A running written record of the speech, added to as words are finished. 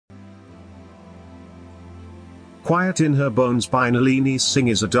Quiet in Her Bones by Nalini Singh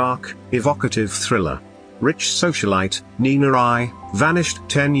is a dark, evocative thriller. Rich socialite, Nina I, vanished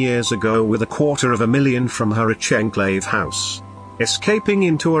 10 years ago with $250,000 from her rich enclave house. Escaping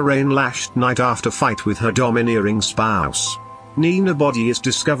into a rain-lashed night after fight with her domineering spouse. Nina's body is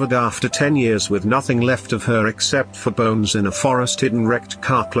discovered after 10 years with nothing left of her except for bones in a forest-hidden wrecked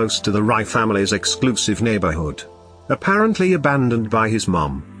car close to the Rai family's exclusive neighborhood. Apparently abandoned by his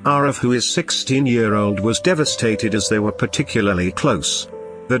mom, Arav, who is 16-year-old, was devastated as they were particularly close.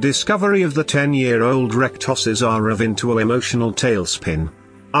 The discovery of the 10-year-old wreck tosses Arav into an emotional tailspin.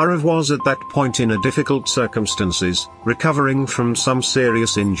 Arav was at that point in a difficult circumstances, recovering from some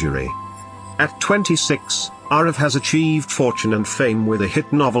serious injury. At 26, Arav has achieved fortune and fame with a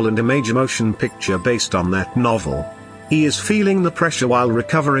hit novel and a major motion picture based on that novel. He is feeling the pressure while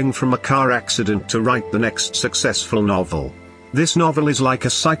recovering from a car accident to write the next successful novel. This novel is like a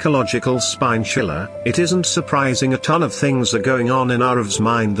psychological spine chiller. It isn't surprising a ton of things are going on in Arav's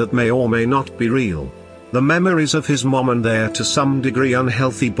mind that may or may not be real. The memories of his mom and their to some degree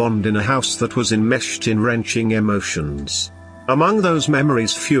unhealthy bond in a house that was enmeshed in wrenching emotions. Among those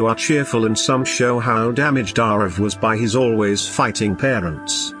memories, few are cheerful and some show how damaged Arav was by his always fighting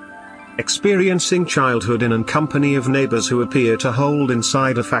parents. Experiencing childhood in a company of neighbors who appear to hold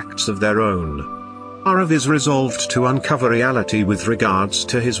insider facts of their own. Arav is resolved to uncover reality with regards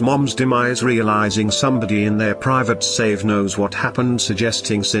to his mom's demise, realizing somebody in their private safe knows what happened,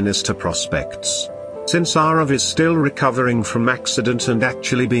 suggesting sinister prospects. Since Arav is still recovering from accident and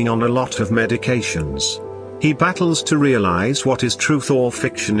actually being on a lot of medications, he battles to realize what is truth or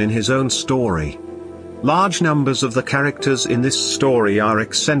fiction in his own story. Large numbers of the characters in this story are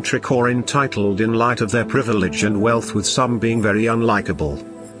eccentric or entitled in light of their privilege and wealth, with some being very unlikable.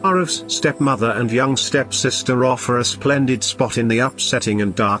 Arav's stepmother and young stepsister offer a splendid spot in the upsetting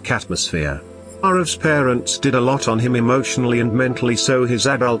and dark atmosphere. Arav's parents did a lot on him emotionally and mentally, so his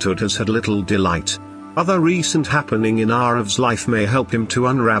adulthood has had little delight. Other recent happening in Arav's life may help him to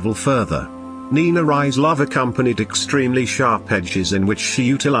unravel further. Nina Rai's love accompanied extremely sharp edges in which she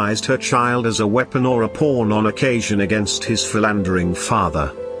utilized her child as a weapon or a pawn on occasion against his philandering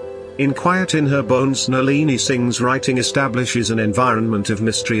father. In Quiet in Her Bones, Nalini Singh's writing establishes an environment of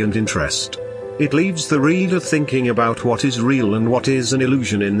mystery and interest. It leaves the reader thinking about what is real and what is an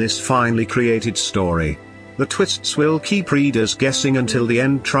illusion in this finely created story. The twists will keep readers guessing until the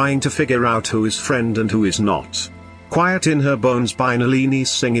end, trying to figure out who is friend and who is not. Quiet in Her Bones by Nalini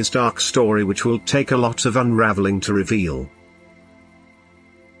Singh is a dark story which will take a lot of unraveling to reveal.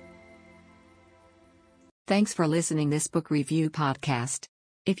 Thanks for listening this book review podcast.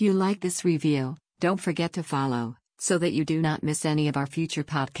 If you like this review, don't forget to follow, so that you do not miss any of our future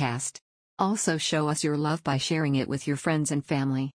podcast. Also show us your love by sharing it with your friends and family.